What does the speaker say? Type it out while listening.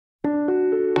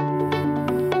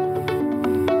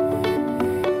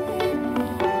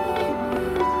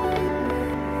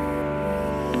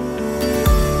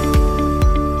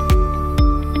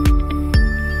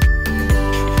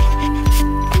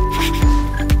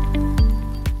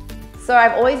So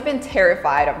I've always been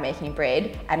terrified of making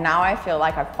bread, and now I feel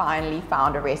like I've finally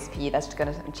found a recipe that's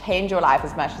going to change your life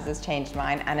as much as it's changed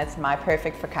mine, and it's my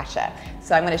perfect focaccia.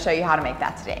 So I'm going to show you how to make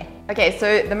that today. Okay,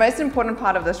 so the most important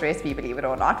part of this recipe, believe it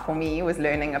or not, for me was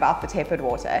learning about the tepid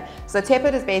water. So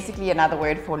tepid is basically another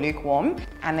word for lukewarm,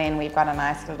 and then we've got a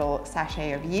nice little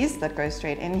sachet of yeast that goes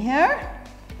straight in here,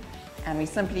 and we're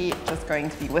simply just going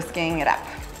to be whisking it up.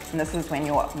 And this is when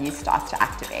your yeast starts to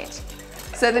activate.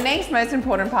 So the next most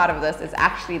important part of this is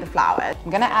actually the flour. I'm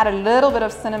gonna add a little bit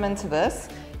of cinnamon to this,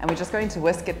 and we're just going to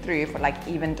whisk it through for like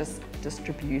even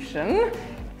distribution.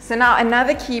 So now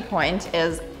another key point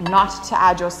is not to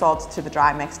add your salt to the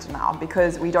dry mixture now,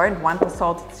 because we don't want the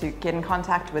salt to get in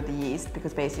contact with the yeast,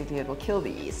 because basically it will kill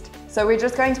the yeast. So we're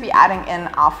just going to be adding in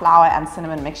our flour and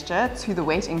cinnamon mixture to the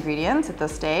wet ingredients at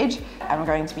this stage, and we're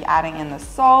going to be adding in the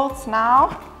salt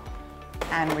now.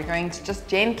 And we're going to just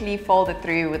gently fold it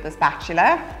through with the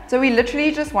spatula. So we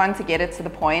literally just want to get it to the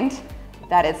point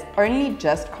that it's only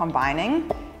just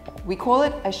combining. We call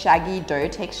it a shaggy dough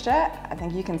texture. I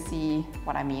think you can see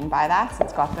what I mean by that.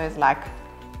 It's got those like,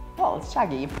 well, it's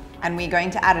shaggy. And we're going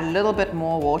to add a little bit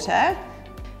more water,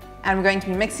 and we're going to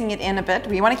be mixing it in a bit.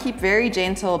 We want to keep very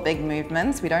gentle, big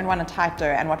movements. We don't want a tight dough,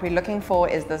 and what we're looking for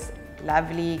is this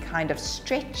lovely kind of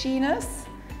stretchiness.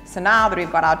 So now that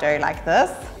we've got our dough like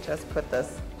this, just put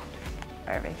this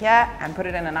over here and put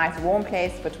it in a nice warm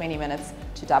place for 20 minutes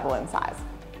to double in size.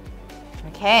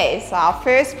 Okay, so our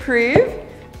first proof,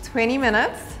 20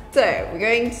 minutes. So we're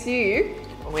going to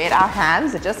wet our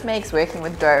hands. It just makes working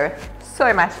with dough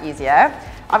so much easier.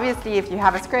 Obviously, if you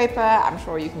have a scraper, I'm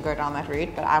sure you can go down that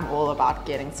route, but I'm all about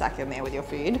getting stuck in there with your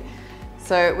food.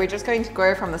 So we're just going to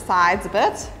go from the sides a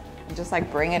bit and just like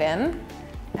bring it in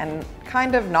and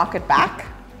kind of knock it back.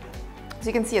 So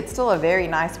you can see it's still a very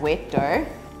nice wet dough.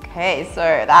 Okay, so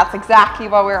that's exactly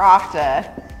what we're after.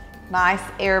 Nice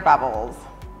air bubbles.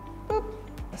 Boop.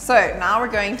 So now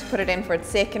we're going to put it in for its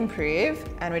second proof,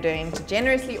 and we're going to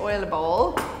generously oil a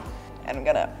bowl. And we're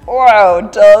gonna, whoa,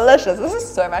 delicious. This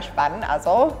is so much fun as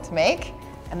well to make.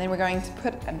 And then we're going to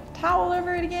put a towel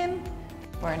over it again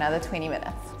for another 20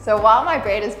 minutes. So while my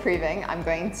bread is proving, I'm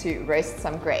going to roast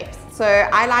some grapes. So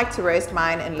I like to roast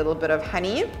mine in a little bit of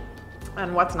honey.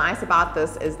 And what's nice about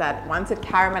this is that once it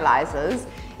caramelizes,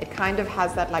 it kind of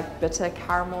has that like bitter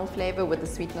caramel flavor with the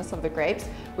sweetness of the grapes,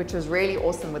 which is really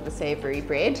awesome with the savory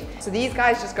bread. So these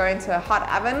guys just go into a hot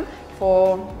oven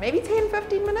for maybe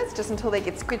 10-15 minutes, just until they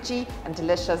get squishy and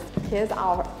delicious. Here's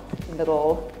our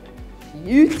little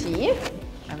beauty.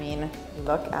 I mean,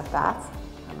 look at that.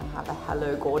 I'm gonna have a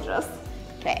hello gorgeous.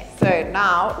 Okay, so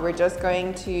now we're just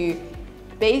going to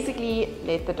basically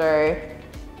let the dough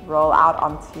roll out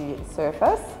onto the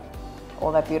surface.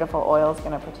 All that beautiful oil is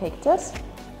going to protect it.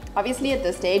 Obviously at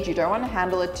this stage you don't want to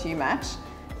handle it too much,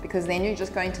 because then you're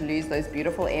just going to lose those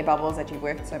beautiful air bubbles that you've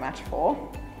worked so much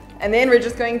for. And then we're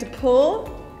just going to pull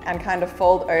and kind of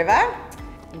fold over.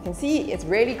 You can see it's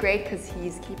really great because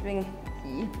he's keeping,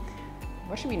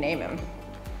 what should we name him?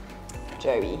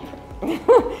 Joey.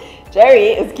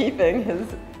 Joey is keeping his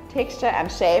texture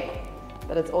and shape,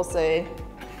 but it's also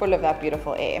full of that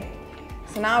beautiful air.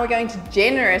 So now we're going to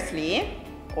generously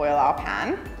oil our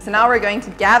pan. So now we're going to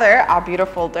gather our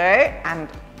beautiful dough and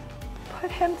put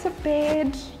him to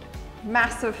bed.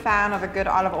 Massive fan of a good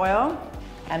olive oil.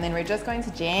 And then we're just going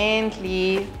to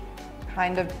gently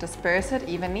kind of disperse it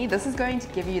evenly. This is going to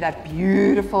give you that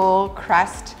beautiful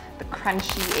crust, the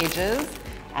crunchy edges,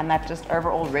 and that just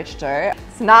overall rich dough.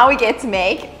 So now we get to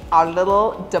make our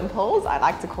little dimples, I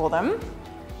like to call them.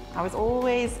 I was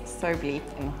always so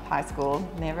bleeped in high school,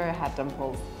 never had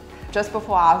dimples. Just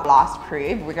before our last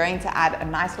proof, we're going to add a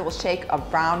nice little shake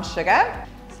of brown sugar.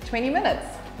 It's 20 minutes,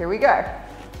 here we go.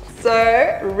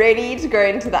 So ready to go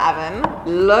into the oven.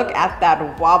 Look at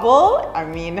that wobble. I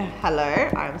mean, hello,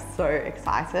 I'm so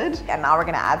excited. And now we're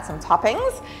gonna add some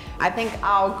toppings. I think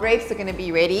our grapes are gonna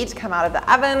be ready to come out of the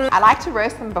oven. I like to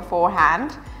roast them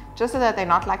beforehand, just so that they're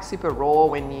not like super raw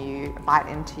when you bite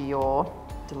into your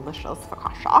delicious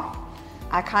focaccia.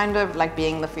 I kind of, like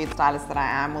being the food stylist that I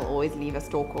am, will always leave a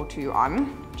stalk or two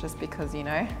on, just because, you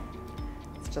know,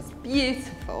 it's just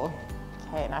beautiful.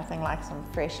 Okay, nothing like some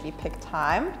freshly picked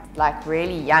thyme, like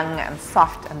really young and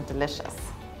soft and delicious.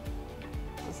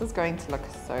 This is going to look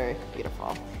so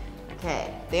beautiful.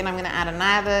 Okay, then I'm gonna add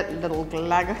another little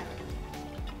glug.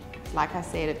 Like I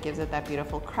said, it gives it that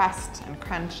beautiful crust and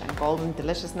crunch and golden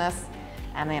deliciousness.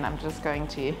 And then I'm just going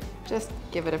to just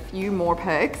give it a few more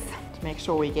pokes to make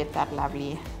sure we get that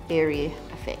lovely airy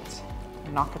effect.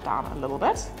 Knock it down a little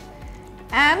bit.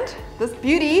 And this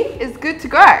beauty is good to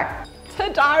go.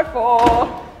 To die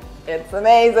for. It's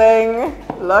amazing.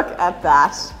 Look at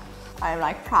that. I'm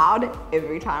like proud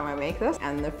every time I make this,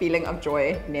 and the feeling of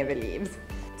joy never leaves.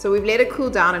 So we've let it cool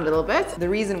down a little bit. The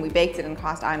reason we baked it in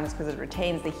cast iron is because it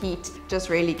retains the heat, just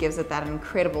really gives it that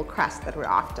incredible crust that we're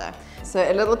after. So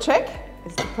a little trick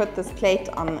is to put this plate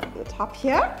on the top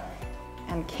here,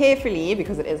 and carefully,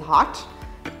 because it is hot,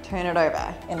 turn it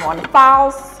over in one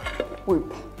foul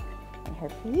swoop. And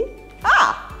hopefully,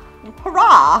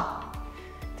 hurrah!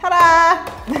 Ta-da!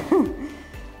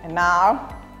 And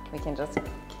now we can just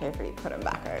carefully put them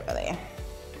back over there.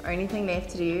 The only thing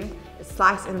left to do is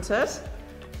slice into it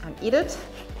and eat it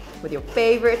with your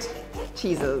favorite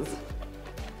cheeses.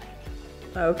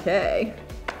 Okay,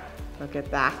 look at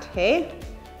that, hey?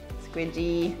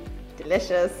 Squidgy,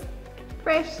 delicious,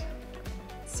 fresh.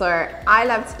 So I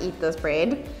love to eat this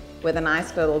bread with a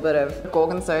nice little bit of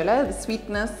gorgonzola, the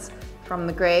sweetness from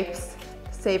the grapes,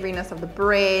 the savoriness of the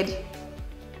bread.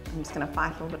 I'm just gonna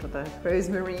fight a little bit with the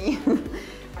rosemary.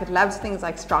 I love things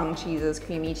like strong cheeses,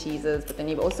 creamy cheeses, but then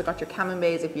you've also got your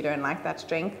camemberts if you don't like that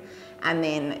strength. And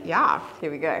then, yeah,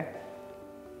 here we go.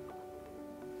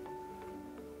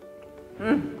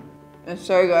 It's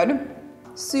so good.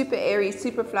 Super airy,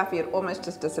 super fluffy, it almost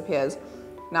just disappears.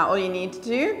 Now all you need to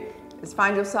do is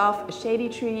find yourself a shady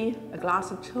tree, a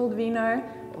glass of chilled vino,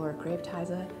 or a grape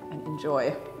tizer, and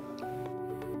enjoy.